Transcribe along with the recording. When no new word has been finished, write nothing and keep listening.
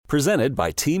Presented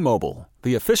by T-Mobile,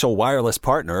 the official wireless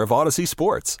partner of Odyssey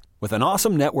Sports. With an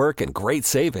awesome network and great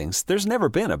savings, there's never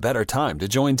been a better time to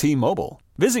join T-Mobile.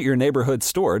 Visit your neighborhood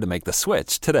store to make the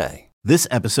switch today. This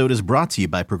episode is brought to you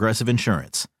by Progressive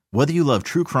Insurance. Whether you love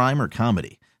true crime or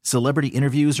comedy, celebrity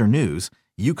interviews or news,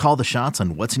 you call the shots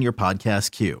on what's in your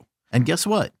podcast queue. And guess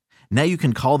what? Now you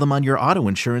can call them on your auto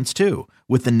insurance too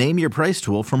with the Name Your Price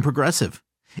tool from Progressive.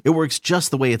 It works just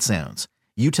the way it sounds.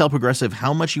 You tell Progressive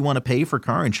how much you want to pay for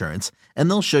car insurance, and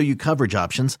they'll show you coverage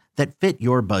options that fit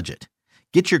your budget.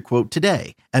 Get your quote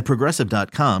today at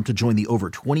Progressive.com to join the over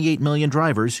 28 million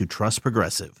drivers who trust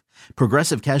Progressive.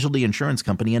 Progressive Casualty Insurance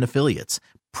Company and Affiliates.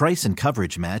 Price and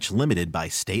coverage match limited by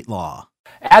state law.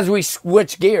 As we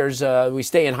switch gears, we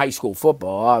stay in high school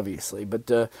football, obviously.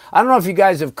 But I don't know if you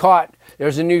guys have caught,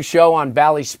 there's a new show on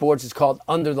Bally Sports. It's called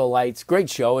Under the Lights. Great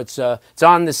show. It's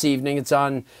on this evening. It's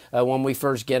on when we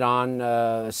first get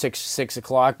on, 6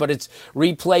 o'clock. But it's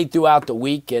replayed throughout the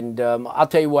week. And I'll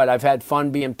tell you what, I've had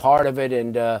fun being part of it.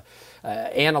 And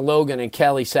Anna Logan and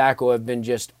Kelly Sacco have been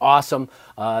just awesome.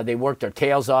 They worked their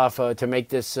tails off to make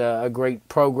this a great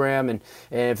program. And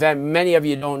in fact, many of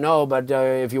you don't know, but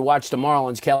if you watch the Marlins,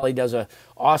 Kelly does an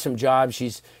awesome job.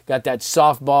 She's got that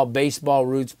softball, baseball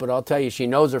roots, but I'll tell you, she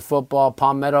knows her football,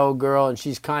 Palmetto girl, and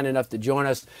she's kind enough to join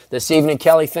us this evening.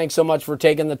 Kelly, thanks so much for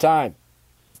taking the time.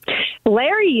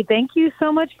 Larry, thank you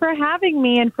so much for having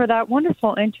me and for that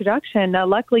wonderful introduction.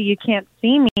 Luckily, you can't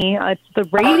see me. It's the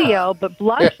radio, but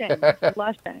blushing.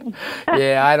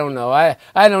 Yeah, I don't know. I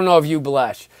don't know if you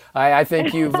blush. I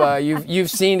think you've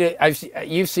seen it.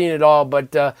 You've seen it all.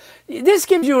 But this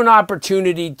gives you an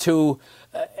opportunity to,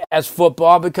 as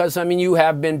football, because I mean you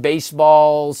have been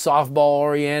baseball, softball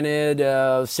oriented,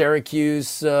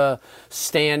 Syracuse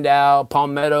standout,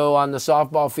 Palmetto on the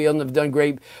softball field, and have done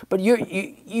great. But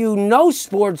you know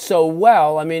sports so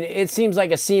well. I mean, it seems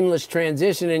like a seamless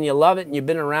transition, and you love it, and you've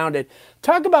been around it.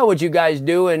 Talk about what you guys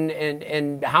do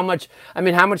and how much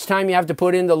time you have to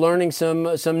put into learning some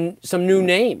new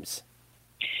names.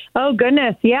 Oh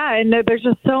goodness, yeah, and there's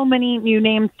just so many new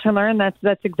names to learn.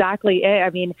 That's exactly it. I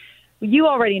mean, you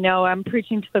already know I'm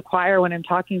preaching to the choir when I'm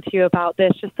talking to you about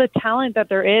this, just the talent that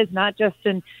there is, not just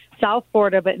in South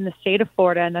Florida, but in the state of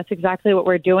Florida. And that's exactly what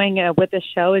we're doing with this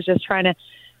show, is just trying to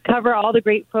cover all the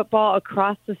great football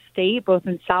across the state, both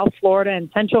in South Florida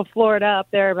and Central Florida, up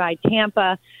there by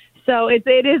Tampa. So it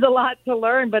is a lot to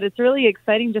learn, but it's really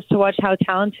exciting just to watch how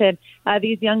talented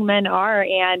these young men are,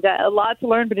 and a lot to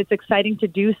learn, but it's exciting to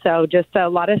do so. Just a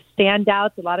lot of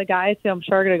standouts, a lot of guys who I'm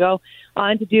sure are going to go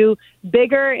on to do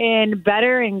bigger and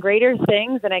better and greater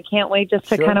things, and I can't wait just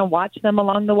to kind of watch them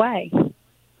along the way.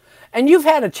 And you've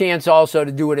had a chance also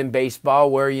to do it in baseball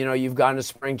where, you know, you've gone to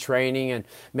spring training and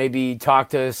maybe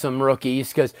talked to some rookies,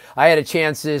 because I had a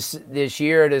chance this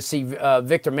year to see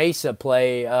Victor Mesa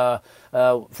play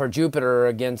for Jupiter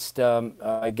against,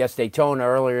 I guess, Daytona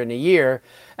earlier in the year.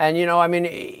 And, you know, I mean,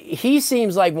 he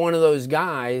seems like one of those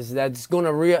guys that's going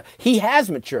to he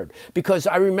has matured, because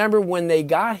I remember when they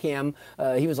got him,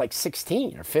 he was like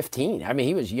 16 or 15. I mean,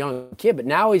 he was a young kid, but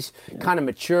now he's kind of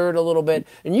matured a little bit.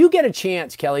 And you get a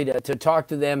chance, Kelly, to talk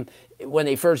to them when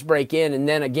they first break in, and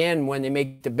then again when they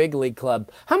make the big league club.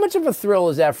 How much of a thrill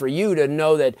is that for you to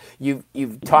know that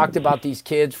you've talked about these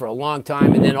kids for a long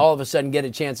time, and then all of a sudden get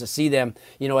a chance to see them,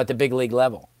 you know, at the big league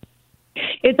level?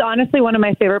 It's honestly one of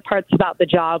my favorite parts about the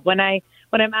job. When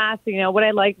I'm asked, you know, what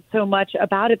I like so much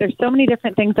about it, there's so many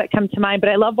different things that come to mind, but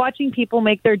I love watching people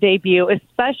make their debut,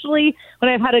 especially when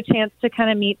I've had a chance to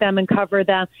kind of meet them and cover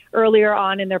them earlier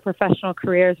on in their professional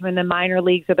careers, when the minor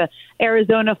leagues or the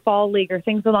Arizona Fall League or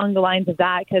things along the lines of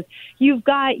that, because you've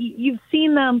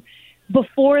seen them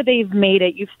before they've made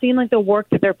it. You've seen like the work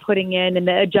that they're putting in and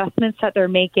the adjustments that they're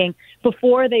making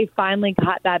before they finally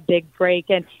got that big break.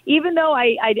 And even though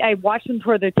I watched them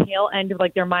toward the tail end of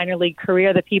like their minor league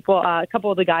career, the people, a couple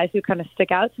of the guys who kind of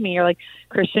stick out to me are like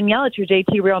Christian Yelich or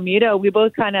JT Realmuto.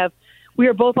 We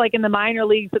were both like in the minor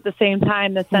leagues at the same time,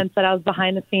 in the sense that I was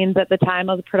behind the scenes at the time.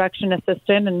 I was a production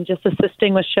assistant and just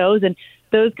assisting with shows. And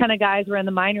those kind of guys were in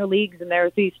the minor leagues, and there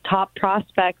was these top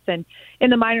prospects and in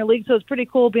the minor leagues. So it was pretty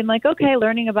cool being like, okay,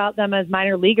 learning about them as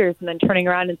minor leaguers and then turning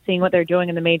around and seeing what they're doing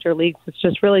in the major leagues. It's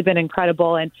just really been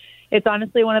incredible. And it's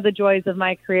honestly one of the joys of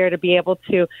my career to be able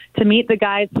to meet the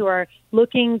guys who are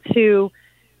looking to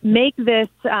make their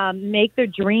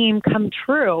dream come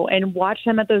true, and watch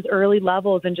them at those early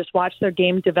levels and just watch their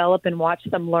game develop and watch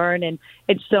them learn. And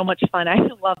it's so much fun. I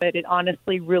love it. It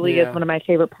honestly really is one of my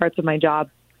favorite parts of my job.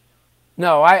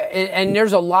 No, and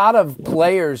there's a lot of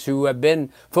players who have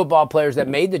been football players that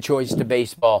made the choice to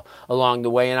baseball along the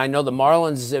way, and I know the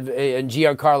Marlins and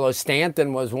Giancarlo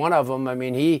Stanton was one of them. I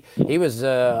mean, he was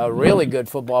a really good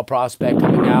football prospect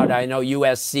coming out. I know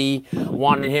USC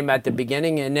wanted him at the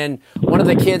beginning, and then one of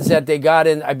the kids that they got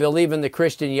in, I believe, in the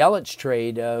Christian Yelich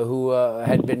trade, who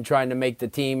had been trying to make the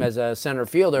team as a center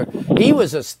fielder, he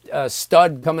was a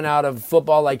stud coming out of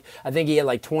football. Like I think he had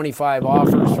like 25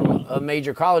 offers from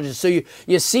major colleges. So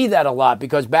you see that a lot,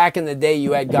 because back in the day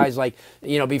you had guys like,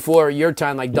 before your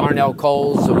time, like Darnell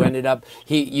Coles, who ended up,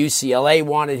 UCLA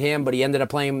wanted him, but he ended up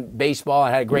playing baseball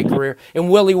and had a great career. And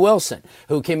Willie Wilson,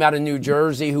 who came out of New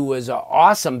Jersey, who was an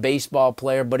awesome baseball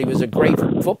player, but he was a great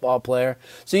football player.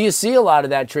 So you see a lot of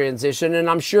that transition, and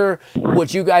I'm sure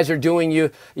what you guys are doing,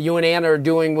 you and Anna are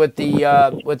doing with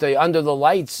the Under the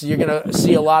Lights, you're going to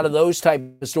see a lot of those type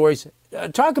of stories.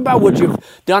 Talk about what you've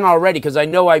done already, because I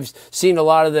know I've seen a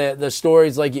lot of the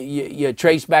stories, like you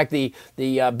trace back the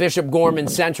Bishop Gorman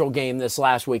Central game this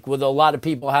last week, with a lot of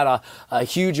people had a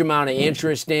huge amount of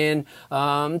interest in.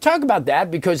 Talk about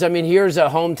that, because, I mean, here's a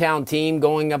hometown team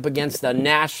going up against a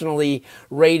nationally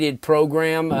rated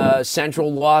program.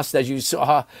 Central lost, as you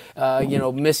saw,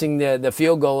 missing the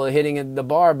field goal, hitting the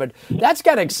bar. But that's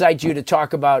got to excite you to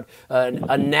talk about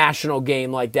a national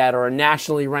game like that, or a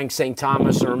nationally ranked St.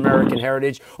 Thomas or American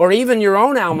Heritage, or even your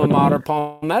own alma mater,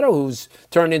 Palmetto, who's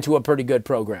turned into a pretty good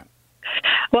program.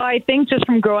 Well, I think just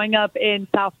from growing up in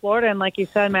South Florida, and like you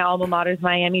said, my alma mater is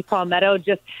Miami Palmetto,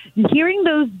 just hearing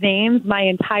those names my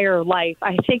entire life,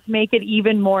 I think make it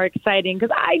even more exciting,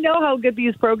 because I know how good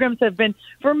these programs have been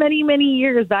for many, many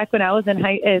years back when I was in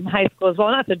high school as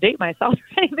well. Not to date myself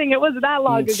or anything, it wasn't that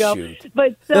long ago,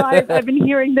 but still, I've been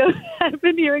hearing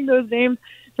those names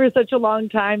for such a long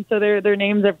time, so their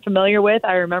names are familiar with.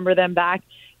 I remember them back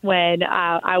when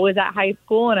I was at high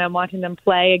school, and I'm watching them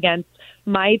play against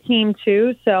my team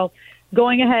too. So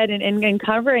going ahead and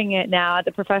covering it now at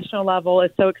the professional level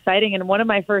is so exciting. And one of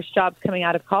my first jobs coming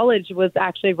out of college was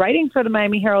actually writing for the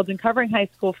Miami Herald and covering high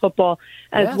school football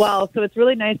as well. So it's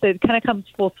really nice that it kind of comes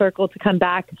full circle to come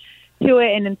back to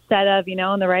it, and instead of,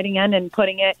 on the writing end and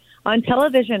putting it on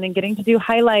television and getting to do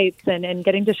highlights and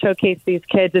getting to showcase these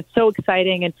kids, it's so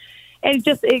exciting. And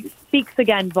it speaks,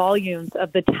 again, volumes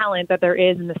of the talent that there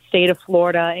is in the state of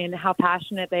Florida and how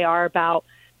passionate they are about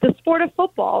the sport of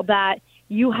football, that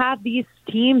you have these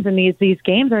teams and these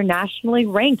games are nationally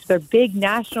ranked. They're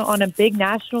on a big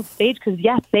national stage, because,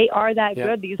 yes, they are that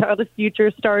good. These are the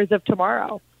future stars of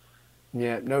tomorrow.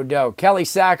 Yeah, no doubt. Kelly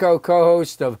Sacco,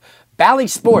 co-host of Bally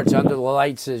Sports Under the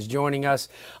Lights, is joining us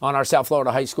on our South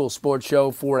Florida High School Sports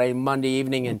Show for a Monday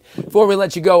evening. And before we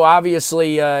let you go,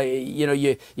 obviously,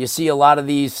 you see a lot of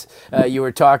these. You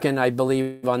were talking, I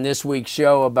believe, on this week's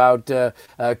show about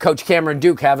Coach Cameron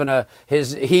Duke having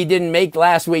he didn't make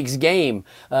last week's game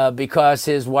because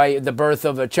his wife, the birth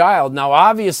of a child. Now,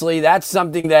 obviously, that's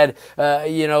something that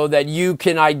that you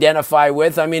can identify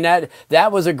with. I mean,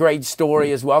 that was a great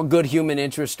story as well. Good human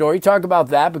interest story. Talk about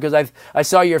that, because I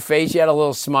saw your face. You had a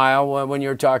little smile when you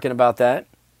were talking about that.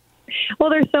 Well,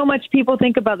 there's so much people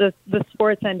think about the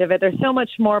sports end of it. There's so much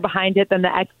more behind it than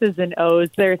the X's and O's.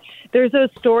 There's those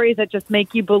stories that just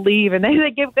make you believe, and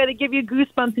they got to give you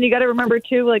goosebumps. And you got to remember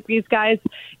too, like these guys,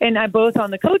 and I both on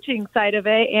the coaching side of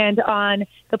it and on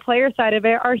the player side of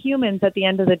it, are humans at the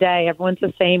end of the day. Everyone's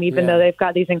the same, even though they've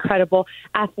got these incredible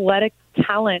athletic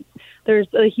talents. There's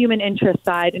a human interest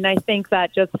side, and I think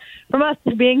that just from us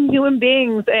being human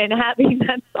beings and having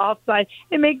that soft side,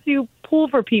 it makes you pull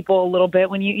for people a little bit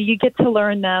when you get to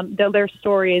learn their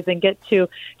stories and get to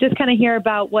just kind of hear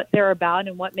about what they're about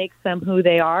and what makes them who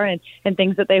they are, and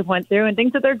things that they've went through and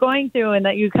things that they're going through, and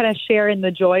that you kind of share in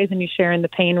the joys and you share in the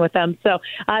pain with them. So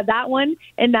that one,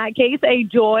 in that case, a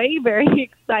joy, very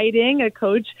exciting, a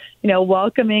coach,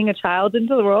 welcoming a child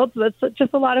into the world. So that's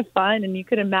just a lot of fun. And you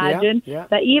could imagine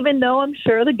that even though I'm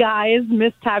sure the guys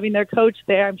missed having their coach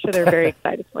there, I'm sure they're very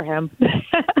excited for him.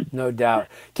 No doubt.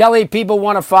 Kelly, people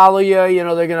want to follow you. They're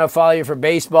going to follow you for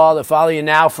baseball. They follow you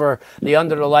now for the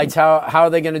Under the Lights. How are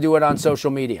they going to do it on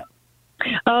social media?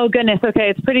 Oh, goodness. Okay,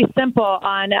 it's pretty simple.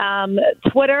 On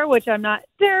Twitter, which I'm not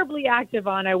terribly active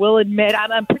on, I will admit.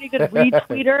 I'm a pretty good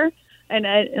retweeter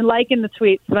and liking the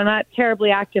tweets, but I'm not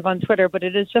terribly active on Twitter. But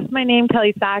it is just my name,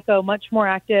 Kelly Sacco. Much more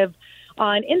active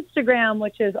on Instagram,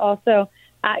 which is also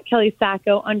at Kelly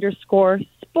Sacco _sports.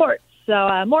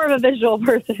 So more of a visual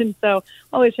person. So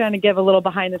always trying to give a little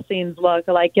behind the scenes look.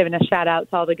 I like giving a shout out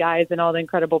to all the guys and all the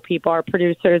incredible people, our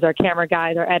producers, our camera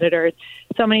guys, our editors.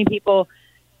 So many people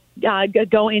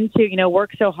go into,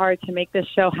 work so hard to make this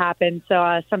show happen.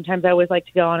 So sometimes I always like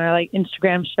to go on our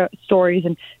Instagram stories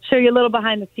and show you a little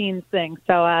behind the scenes thing.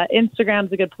 So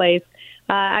Instagram's a good place,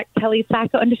 at Kelly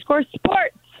Sacco _sports.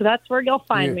 So that's where you'll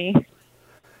find me.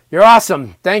 You're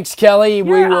awesome. Thanks, Kelly. You're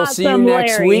we will awesome, see you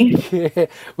next Larry. week.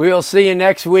 We will see you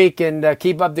next week, and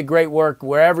keep up the great work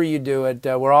wherever you do it.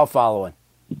 We're all following.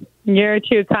 You're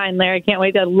too kind, Larry. Can't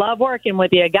wait to love working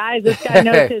with you. Guys, this guy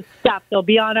knows his stuff. He'll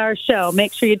be on our show.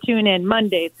 Make sure you tune in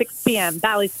Monday, 6 p.m.,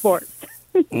 Bally Sports.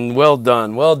 Well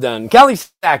done. Well done. Kelly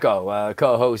Sacco,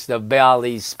 co-host of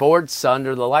Bally Sports,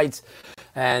 Under the Lights.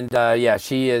 And,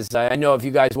 she is. I know if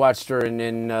you guys watched her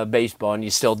in baseball, and you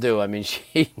still do, I mean,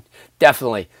 she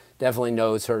definitely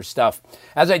knows her stuff.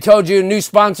 As I told you, new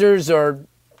sponsors or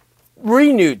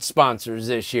renewed sponsors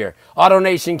this year.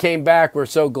 AutoNation came back. We're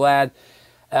so glad.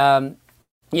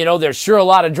 There's sure a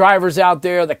lot of drivers out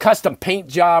there, the custom paint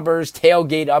jobbers,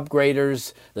 tailgate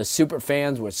upgraders, the super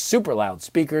fans with super loud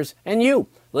speakers, and you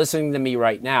listening to me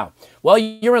right now. Well,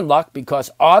 you're in luck because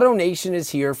AutoNation is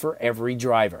here for every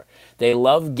driver. They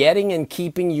love getting and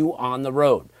keeping you on the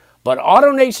road. But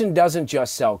AutoNation doesn't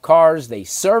just sell cars, they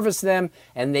service them,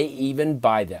 and they even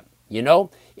buy them.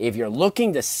 If you're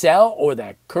looking to sell or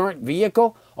that current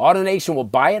vehicle, AutoNation will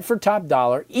buy it for top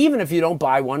dollar, even if you don't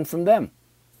buy one from them.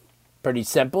 Pretty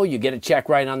simple. You get a check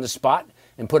right on the spot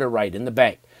and put it right in the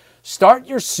bank. Start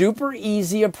your super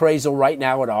easy appraisal right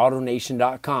now at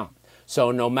AutoNation.com.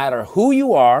 So no matter who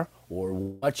you are or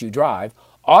what you drive,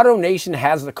 AutoNation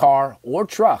has the car or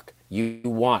truck you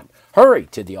want. Hurry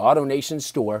to the AutoNation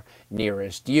store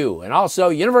nearest you. And also,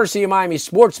 University of Miami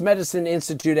Sports Medicine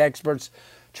Institute experts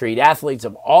treat athletes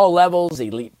of all levels,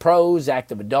 elite pros,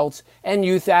 active adults, and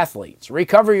youth athletes.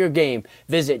 Recover your game.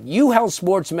 Visit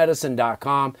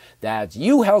uhealthsportsmedicine.com. That's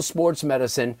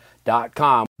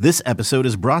uhealthsportsmedicine.com. This episode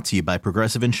is brought to you by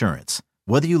Progressive Insurance.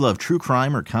 Whether you love true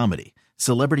crime or comedy,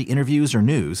 celebrity interviews or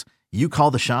news, you call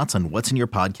the shots on what's in your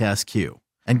podcast queue.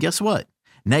 And guess what?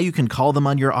 Now you can call them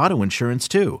on your auto insurance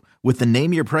too with the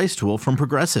Name Your Price tool from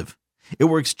Progressive. It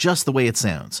works just the way it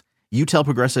sounds. You tell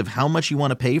Progressive how much you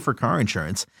want to pay for car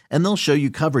insurance, and they'll show you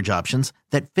coverage options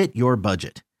that fit your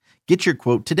budget. Get your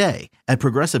quote today at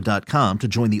Progressive.com to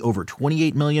join the over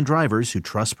 28 million drivers who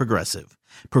trust Progressive.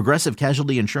 Progressive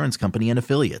Casualty Insurance Company and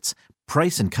Affiliates.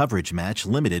 Price and coverage match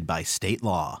limited by state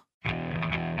law.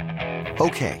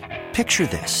 Okay, picture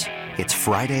this. It's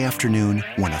Friday afternoon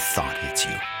when a thought hits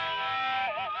you.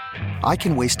 I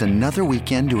can waste another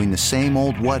weekend doing the same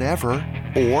old whatever,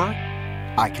 or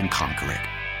I can conquer it.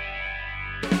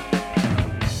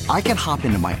 I can hop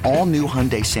into my all-new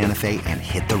Hyundai Santa Fe and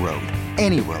hit the road.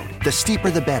 Any road. The steeper,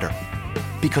 the better.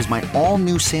 Because my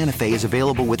all-new Santa Fe is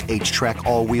available with H-Track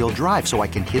all-wheel drive, so I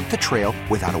can hit the trail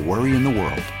without a worry in the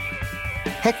world.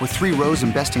 Heck, with 3 rows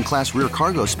and best-in-class rear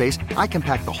cargo space, I can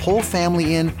pack the whole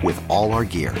family in with all our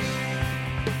gear.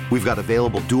 We've got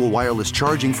available dual wireless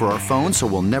charging for our phones, so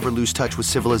we'll never lose touch with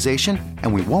civilization,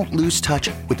 and we won't lose touch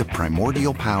with the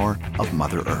primordial power of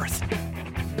Mother Earth.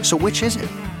 So which is it?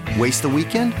 Waste the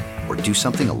weekend or do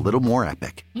something a little more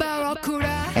epic?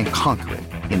 And conquer it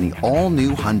in the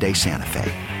all-new Hyundai Santa Fe.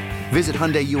 Visit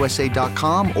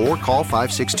HyundaiUSA.com or call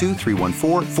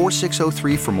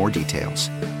 562-314-4603 for more details.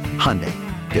 Hyundai,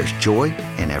 there's joy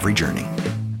in every journey.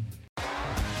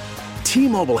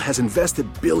 T-Mobile has invested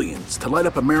billions to light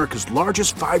up America's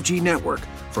largest 5G network,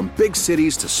 from big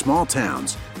cities to small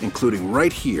towns, including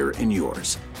right here in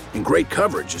yours. And great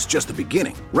coverage is just the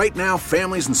beginning. Right now,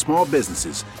 families and small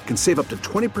businesses can save up to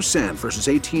 20% versus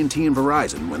AT&T and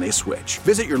Verizon when they switch.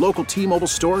 Visit your local T-Mobile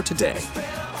store today.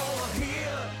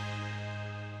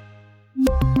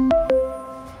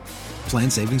 Plan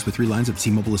savings with 3 lines of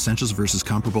T-Mobile Essentials versus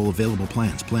comparable available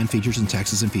plans. Plan features and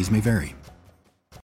taxes and fees may vary.